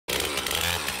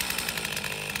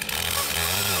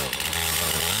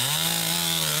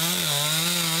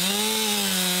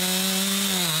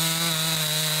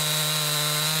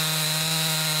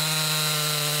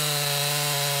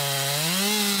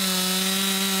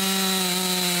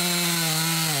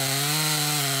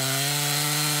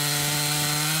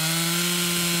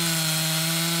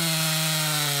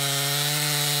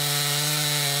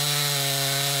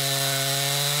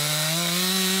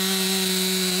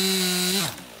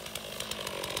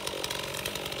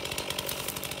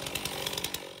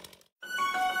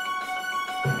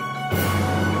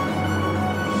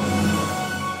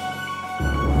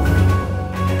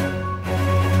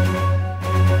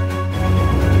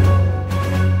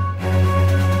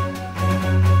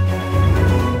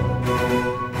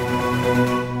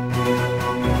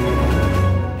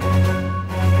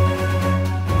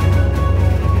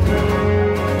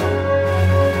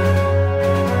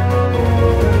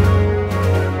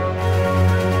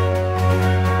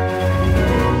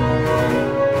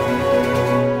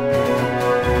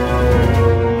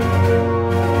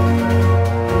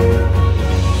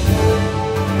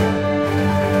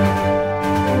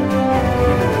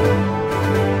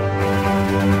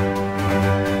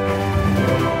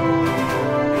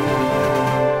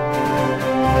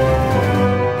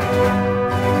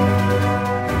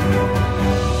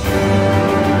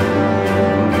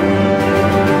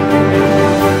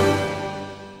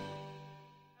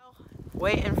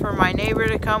waiting for my neighbor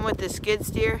to come with the skid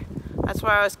steer. That's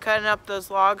why I was cutting up those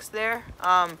logs there.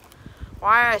 Why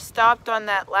I stopped on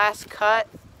that last cut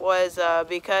was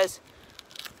because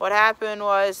what happened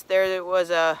was there was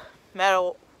a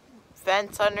metal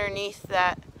fence underneath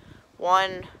that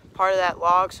one part of that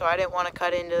log, so I didn't want to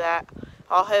cut into that.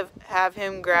 I'll have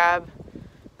him grab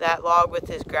that log with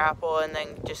his grapple and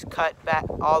then just cut back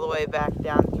all the way back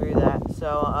down through that.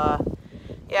 So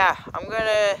yeah, I'm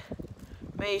gonna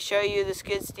maybe show you the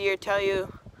skid steer, tell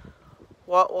you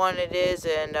what one it is,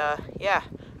 and yeah,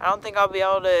 I don't think I'll be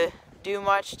able to do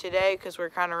much today because we're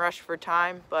kind of rushed for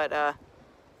time, but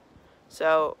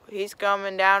so he's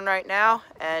coming down right now,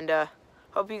 and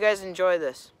hope you guys enjoy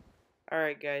this.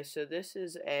 Alright guys, so this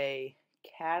is a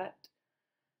Cat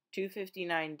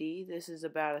 259D. This is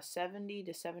about a 70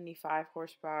 to 75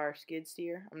 horsepower skid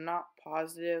steer. I'm not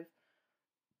positive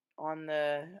on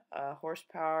the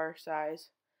horsepower size,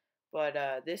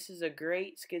 but this is a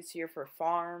great skid steer for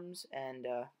farms and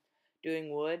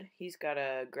doing wood. He's got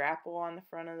a grapple on the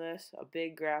front of this, a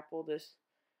big grapple. This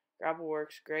grapple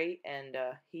works great, and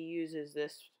he uses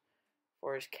this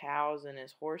for his cows and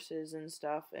his horses and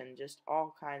stuff, and just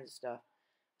all kinds of stuff.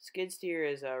 Skid steer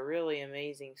is a really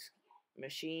amazing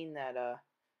machine that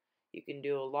you can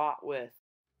do a lot with.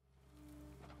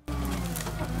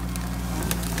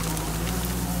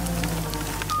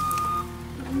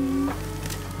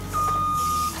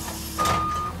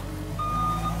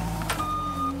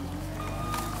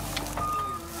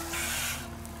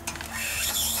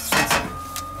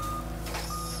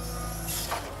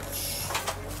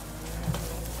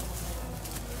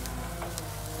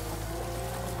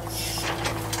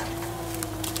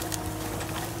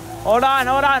 Hold on,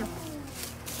 hold on.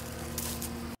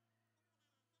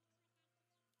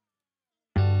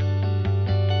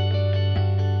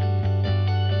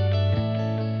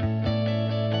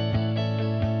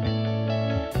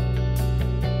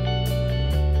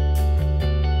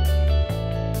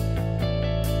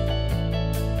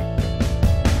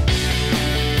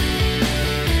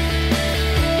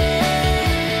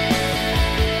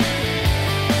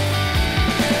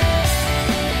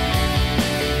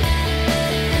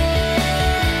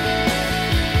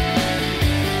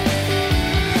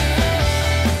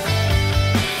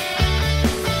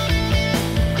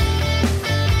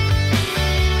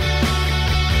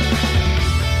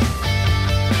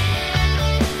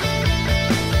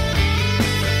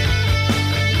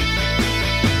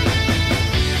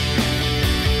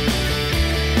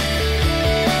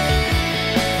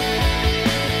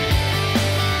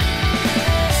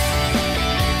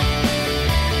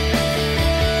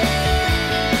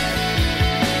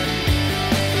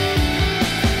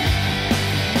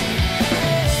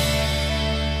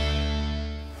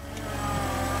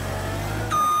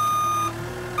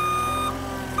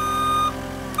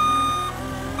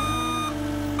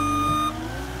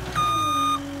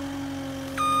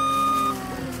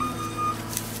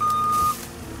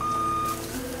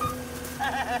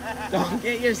 Don't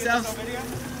get yourself.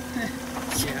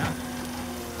 Yeah.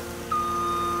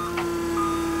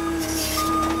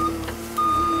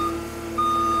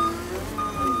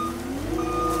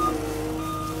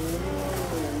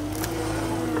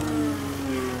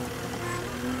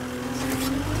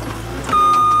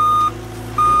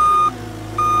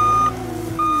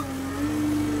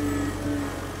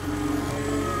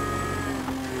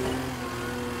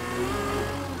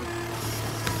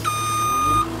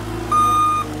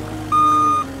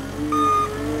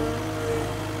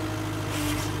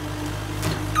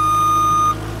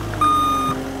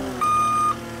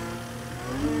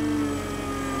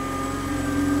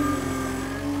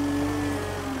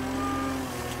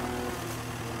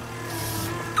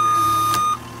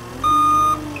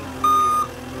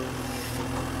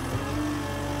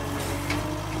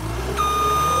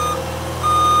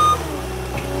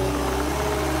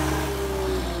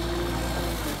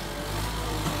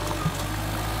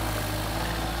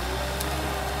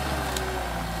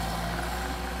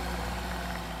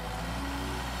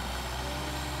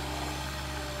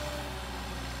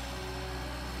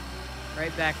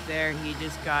 Right back there, he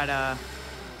just got a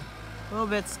little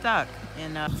bit stuck.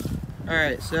 And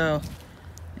alright, so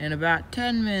in about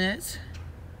 10 minutes,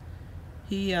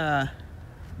 he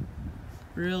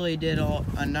really did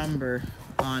a number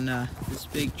on this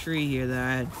big tree here that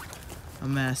I had a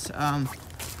mess.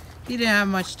 He didn't have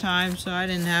much time, so I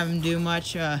didn't have him do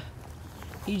much.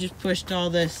 He just pushed all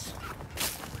this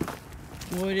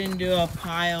wood into a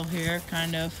pile here,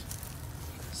 kind of,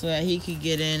 so that he could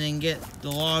get in and get the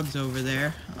logs over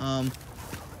there.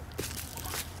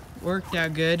 Worked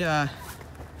out good.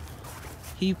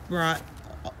 He brought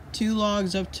 2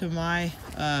 logs up to my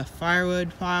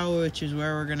firewood pile, which is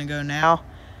where we're gonna go now.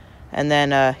 And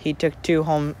then he took 2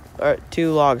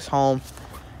 logs home,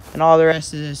 and all the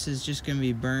rest of this is just gonna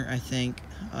be burnt, I think.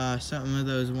 Some of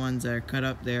those ones that are cut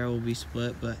up there will be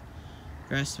split, but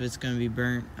the rest of it's gonna be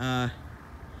burnt.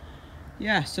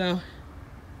 Yeah, so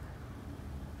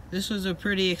this was a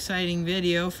pretty exciting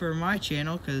video for my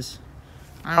channel because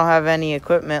I don't have any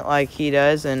equipment like he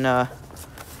does, and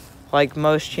like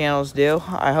most channels do.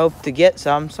 I hope to get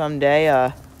some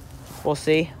someday. We'll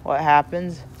see what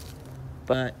happens.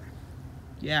 But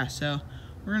yeah, so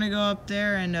we're gonna go up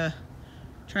there and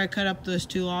try to cut up those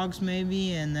 2 logs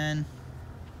maybe, and then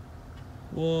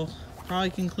we'll probably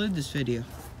conclude this video.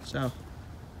 So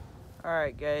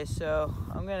alright guys, so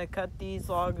I'm gonna cut these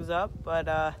logs up, but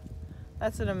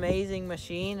that's an amazing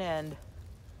machine, and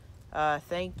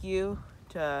thank you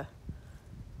to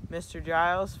Mr.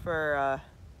 Giles for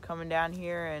coming down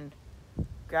here and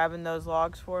grabbing those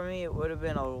logs for me. It would have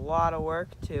been a lot of work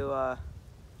to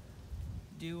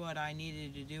do what I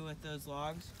needed to do with those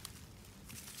logs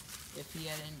if he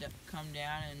hadn't come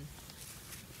down and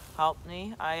helped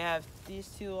me. I have these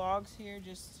 2 logs here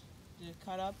just to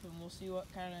cut up, and we'll see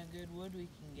what kind of good wood we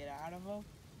can get out of them.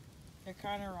 They're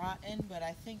kind of rotten, but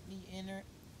I think the inner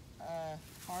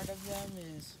part of them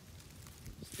is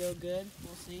still good.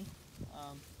 We'll see.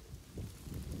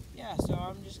 Yeah, so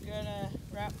I'm just gonna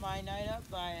wrap my night up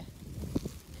by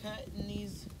cutting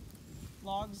these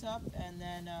logs up, and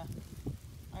then I'm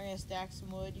gonna stack some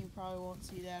wood. You probably won't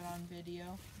see that on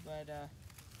video, but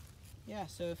yeah,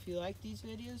 so if you like these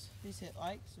videos, please hit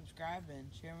like, subscribe, and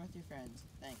share them with your friends.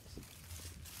 Thanks.